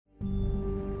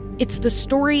It's the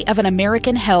story of an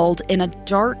American held in a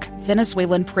dark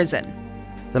Venezuelan prison.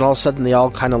 Then all of a sudden they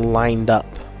all kind of lined up.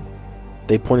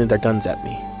 They pointed their guns at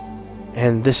me.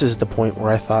 And this is the point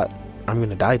where I thought, I'm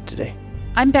going to die today.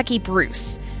 I'm Becky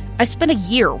Bruce. I spent a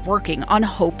year working on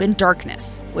Hope in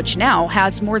Darkness, which now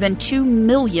has more than 2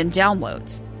 million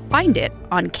downloads. Find it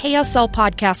on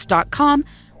kslpodcast.com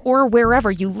or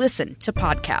wherever you listen to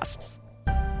podcasts.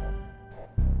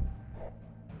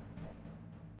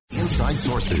 Inside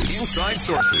Sources. Inside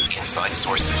Sources. Inside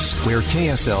Sources. Where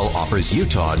KSL offers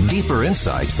Utah deeper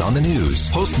insights on the news.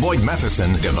 Host Boyd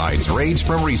Matheson divides rage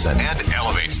from reason and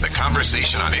elevates the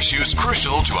conversation on issues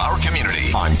crucial to our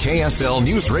community. On KSL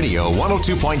News Radio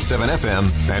 102.7 FM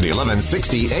and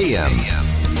 1160 AM.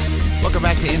 Welcome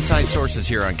back to Inside Sources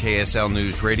here on KSL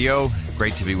News Radio.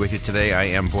 Great to be with you today. I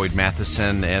am Boyd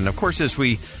Matheson. And of course, as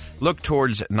we look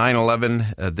towards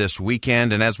 9/11 this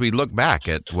weekend, and as we look back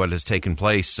at what has taken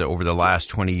place over the last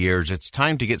 20 years, it's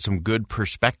time to get some good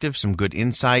perspective, some good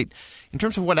insight in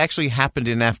terms of what actually happened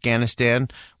in Afghanistan,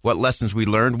 what lessons we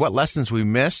learned, what lessons we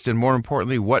missed, and more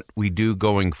importantly, what we do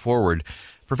going forward.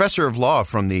 Professor of Law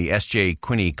from the S.J.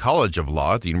 Quinney College of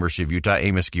Law at the University of Utah,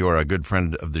 Amos Guiora, a good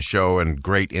friend of the show and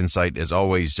great insight as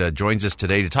always, joins us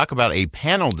today to talk about a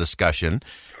panel discussion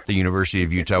the University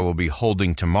of Utah will be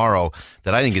holding tomorrow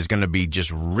that I think is going to be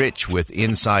just rich with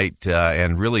insight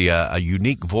and really a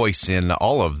unique voice in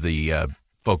all of the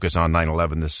focus on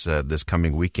 9/11 this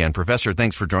coming weekend. Professor,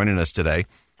 thanks for joining us today.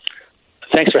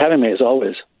 Thanks for having me, as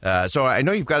always. So I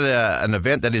know you've got an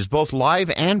event that is both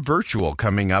live and virtual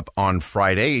coming up on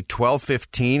Friday,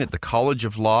 12:15 at the College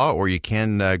of Law, or you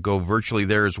can go virtually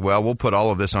there as well. We'll put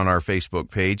all of this on our Facebook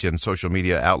page and social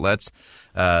media outlets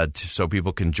so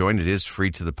people can join. It is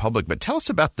free to the public. But tell us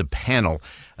about the panel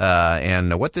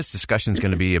and what this discussion is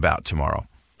going to be about tomorrow.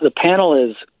 The panel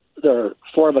is, there are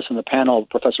 4 of us in the panel,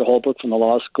 Professor Holbrook from the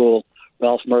law school,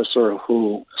 Ralph Mercer,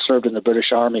 who served in the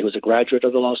British Army, who was a graduate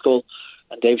of the law school,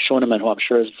 and Dave Schoeneman, who I'm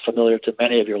sure is familiar to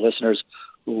many of your listeners,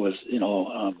 who was,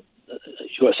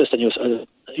 assistant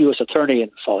U.S. attorney in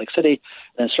Salt Lake City,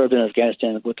 and then served in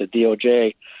Afghanistan with the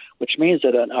DOJ, which means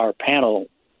that on our panel,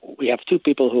 we have 2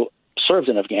 people who served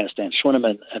in Afghanistan,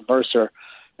 Schoeneman and Mercer,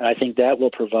 and I think that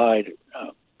will provide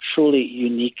truly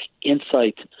unique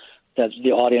insight that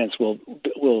the audience will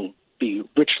be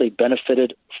richly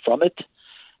benefited from it.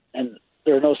 And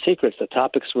there are no secrets. The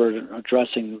topics we're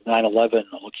addressing, 9/11,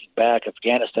 looking back,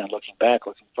 Afghanistan, looking back,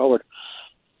 looking forward,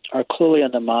 are clearly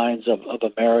in the minds of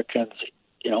Americans,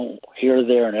 here,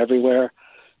 there, and everywhere.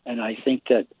 And I think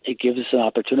that it gives us an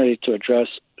opportunity to address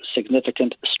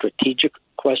significant strategic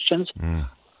questions,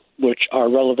 which are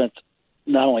relevant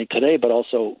not only today, but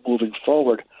also moving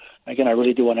forward. Again, I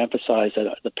really do want to emphasize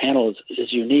that the panel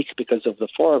is unique because of the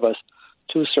 4 of us.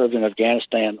 2 served in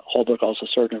Afghanistan. Holbrook also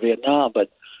served in Vietnam, but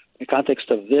in the context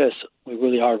of this, we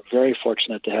really are very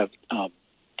fortunate to have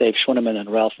Dave Schoeneman and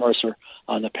Ralph Mercer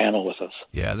on the panel with us.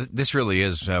 Yeah, this really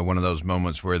is one of those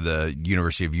moments where the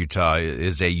University of Utah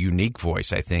is a unique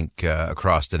voice, I think,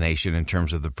 across the nation in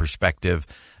terms of the perspective.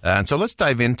 And so let's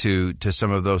dive into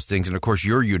some of those things. And, of course,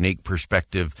 your unique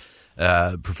perspective,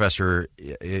 Professor,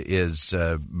 is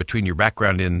between your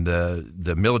background in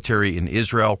the military in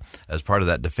Israel as part of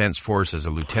that defense force as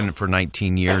a lieutenant for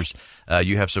 19 years.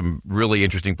 You have some really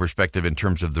interesting perspective in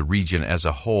terms of the region as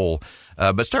a whole.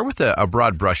 But start with a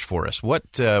broad brush for us.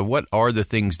 What are the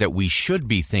things that we should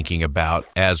be thinking about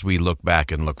as we look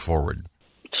back and look forward?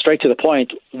 Straight to the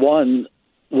point. One,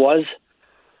 was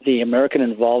the American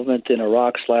involvement in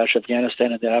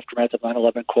Iraq/Afghanistan in the aftermath of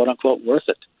 9/11, quote unquote, worth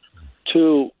it?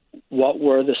 2, what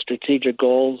were the strategic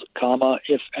goals,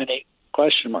 if any,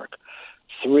 question mark?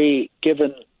 3,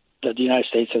 given that the United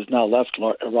States has now left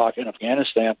Iraq and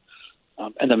Afghanistan,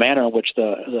 and the manner in which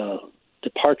the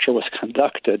departure was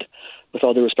conducted, with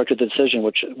all due respect to the decision,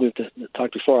 which we've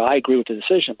talked before, I agree with the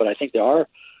decision, but I think there are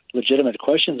legitimate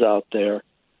questions out there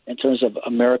in terms of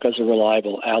America as a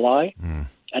reliable ally.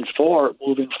 And 4,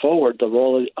 moving forward, the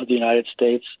role of the United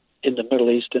States in the Middle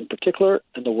East in particular,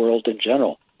 and the world in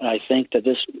general. And I think that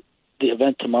the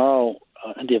event tomorrow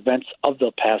and the events of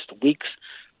the past weeks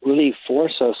really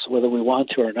force us, whether we want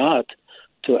to or not,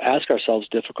 to ask ourselves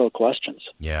difficult questions.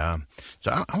 Yeah.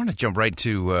 So I want to jump right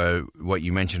to what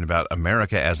you mentioned about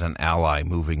America as an ally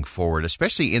moving forward,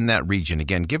 especially in that region.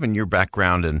 Again, given your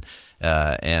background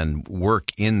and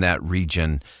work in that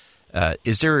region,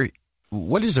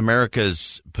 what is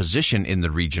America's position in the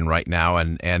region right now,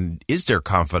 and is there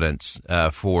confidence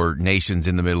for nations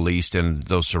in the Middle East and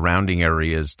those surrounding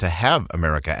areas to have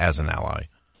America as an ally?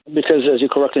 Because, as you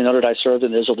correctly noted, I served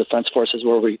in the Israel Defense Forces,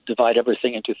 where we divide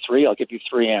everything into 3. I'll give you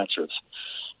 3 answers.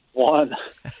 1,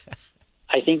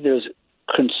 I think there's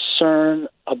concern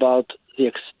about the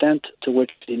extent to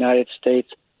which the United States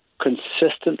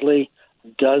consistently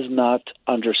does not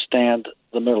understand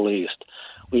the Middle East.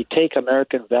 We take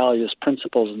American values,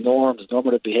 principles, norms,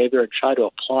 normative behavior, and try to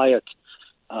apply it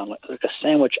like a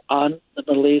sandwich on the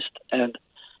Middle East, and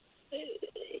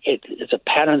it's a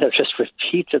pattern that just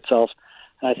repeats itself.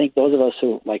 And I think those of us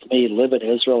who, like me, live in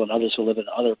Israel and others who live in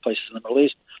other places in the Middle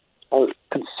East are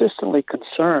consistently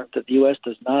concerned that the U.S.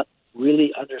 does not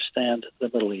really understand the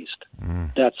Middle East.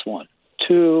 That's one.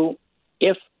 Two,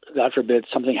 if, God forbid,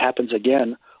 something happens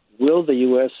again, will the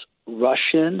U.S.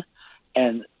 rush in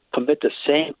and commit the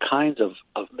same kinds of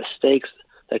mistakes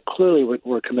that clearly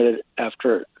were committed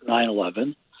after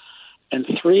 9/11? And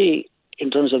three, in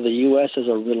terms of the U.S. as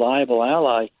a reliable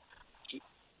ally,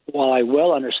 while I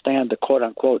well understand the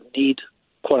quote-unquote need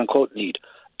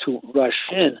to rush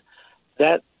in,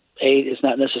 that aid is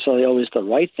not necessarily always the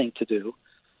right thing to do.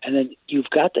 And then you've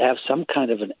got to have some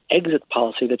kind of an exit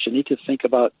policy that you need to think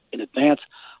about in advance,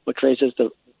 which raises,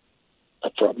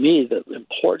 for me, the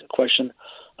important question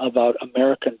about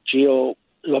American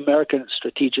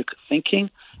strategic thinking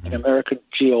and American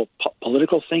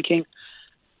geopolitical thinking.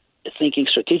 Thinking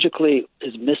strategically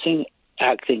is missing.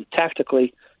 Acting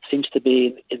tactically seems to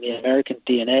be in the American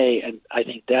DNA, and I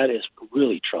think that is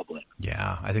really troubling.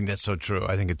 Yeah, I think that's so true.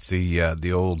 I think it's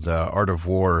the old art of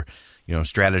war.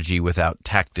 Strategy without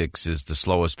tactics is the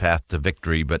slowest path to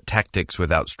victory, but tactics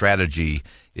without strategy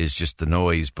is just the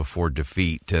noise before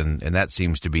defeat, and that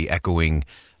seems to be echoing,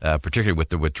 particularly with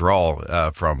the withdrawal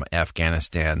from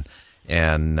Afghanistan.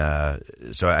 And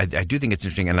so I do think it's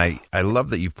interesting, and I love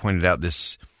that you've pointed out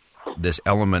this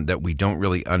element that we don't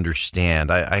really understand.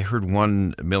 I heard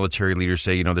one military leader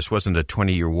say, this wasn't a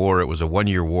 20-year war. It was a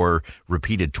 1-year war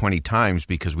repeated 20 times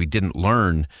because we didn't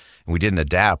learn and we didn't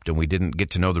adapt and we didn't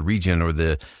get to know the region or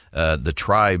the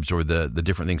tribes or the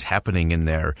different things happening in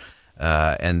there.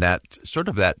 And that sort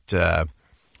of I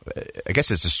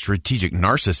guess it's a strategic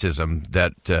narcissism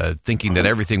that thinking that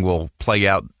everything will play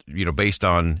out, based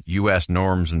on U.S.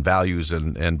 norms and values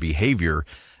and behavior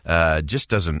just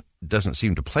doesn't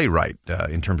seem to play right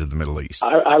in terms of the Middle East.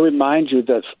 I remind you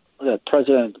that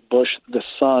President Bush, the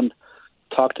son,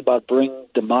 talked about bringing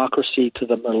democracy to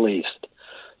the Middle East.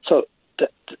 So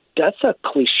that's a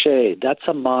cliche, that's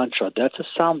a mantra, that's a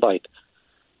soundbite.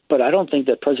 But I don't think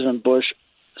that President Bush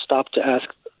stopped to ask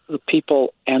the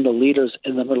people and the leaders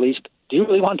in the Middle East, do you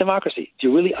really want democracy? Do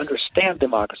you really understand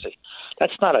democracy?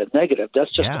 That's not a negative.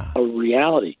 That's just a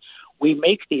reality. We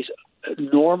make these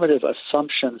normative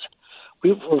assumptions.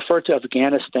 We refer to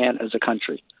Afghanistan as a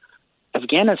country.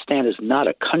 Afghanistan is not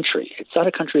a country. It's not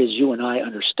a country as you and I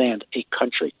understand a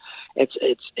country. It's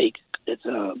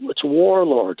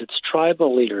warlords, it's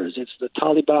tribal leaders, it's the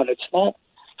Taliban. It's not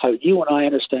how you and I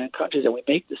understand countries, and we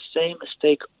make the same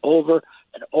mistake over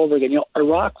and over again.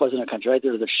 Iraq wasn't a country, right?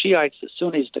 There were the Shiites, the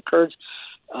Sunnis, the Kurds,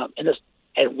 and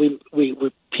we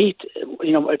repeat.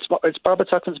 It's Barbara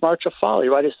Tuchman's March of Folly,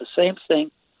 right? It's the same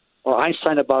thing. Or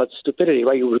Einstein about stupidity,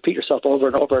 right? You repeat yourself over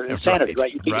and over. Insanity,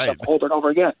 right? You repeat yourself over and over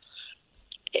again.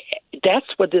 That's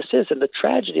what this is. And the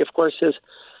tragedy, of course, is,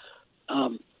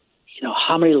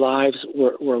 how many lives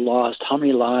were lost, how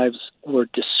many lives were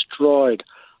destroyed,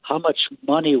 how much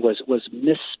money was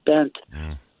misspent.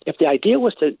 If the idea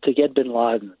was to get bin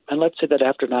Laden, and let's say that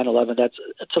after 9/11,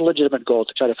 it's a legitimate goal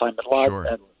to try to find bin Laden,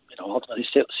 and ultimately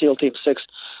SEAL Team 6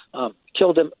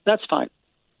 killed him, that's fine.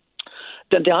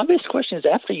 Then the obvious question is,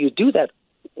 after you do that,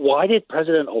 why did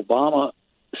President Obama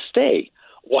stay?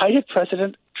 Why did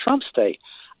President Trump stay?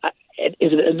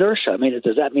 Is it inertia? I mean,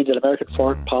 does that mean that American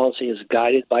foreign policy is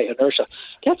guided by inertia?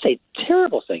 That's a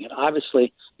terrible thing. And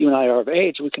obviously, you and I are of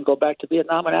age. We can go back to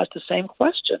Vietnam and ask the same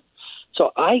question.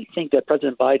 So I think that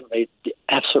President Biden made the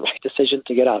absolute right decision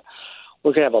to get out.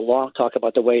 We're going to have a long talk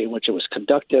about the way in which it was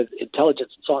conducted,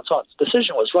 intelligence, and so on and so on. The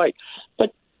decision was right.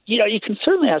 But, you can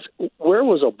certainly ask, where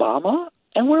was Obama?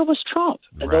 And where was Trump?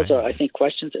 And those are, I think,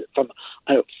 questions that from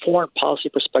a foreign policy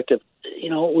perspective.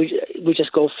 We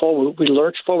just go forward. We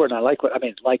lurch forward. And I like what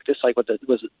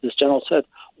this general said: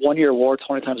 1-year war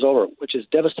 20 times over, which is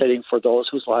devastating for those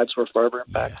whose lives were forever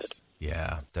impacted. Yes.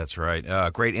 Yeah, that's right.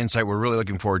 Great insight. We're really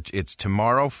looking forward to it's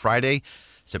tomorrow, Friday,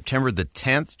 September the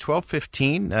 10th,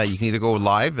 12:15. You can either go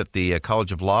live at the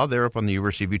College of Law there up on the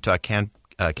University of Utah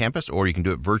campus, or you can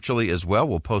do it virtually as well.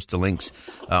 We'll post the links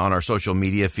on our social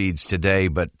media feeds today,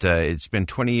 but it's been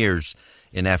 20 years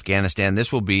in Afghanistan.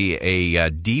 This will be a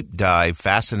deep dive,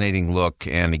 fascinating look,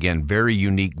 and again, very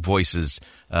unique voices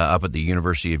up at the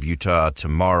University of Utah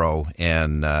tomorrow.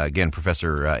 And again,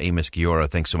 Professor Amos Guiora,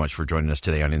 thanks so much for joining us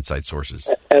today on Inside Sources.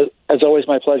 As always,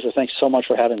 my pleasure. Thanks so much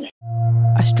for having me.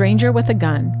 A stranger with a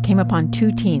gun came upon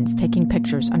 2 teens taking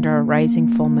pictures under a rising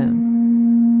full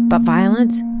moon. But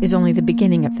violence is only the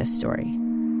beginning of this story.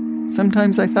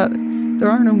 Sometimes I thought,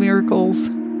 there are no miracles.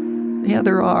 Yeah,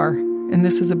 there are, and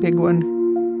this is a big one.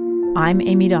 I'm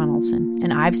Amy Donaldson,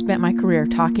 and I've spent my career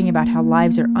talking about how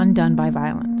lives are undone by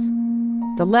violence.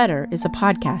 The Letter is a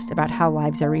podcast about how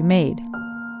lives are remade.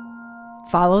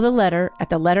 Follow The Letter at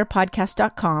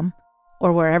theletterpodcast.com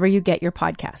or wherever you get your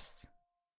podcasts.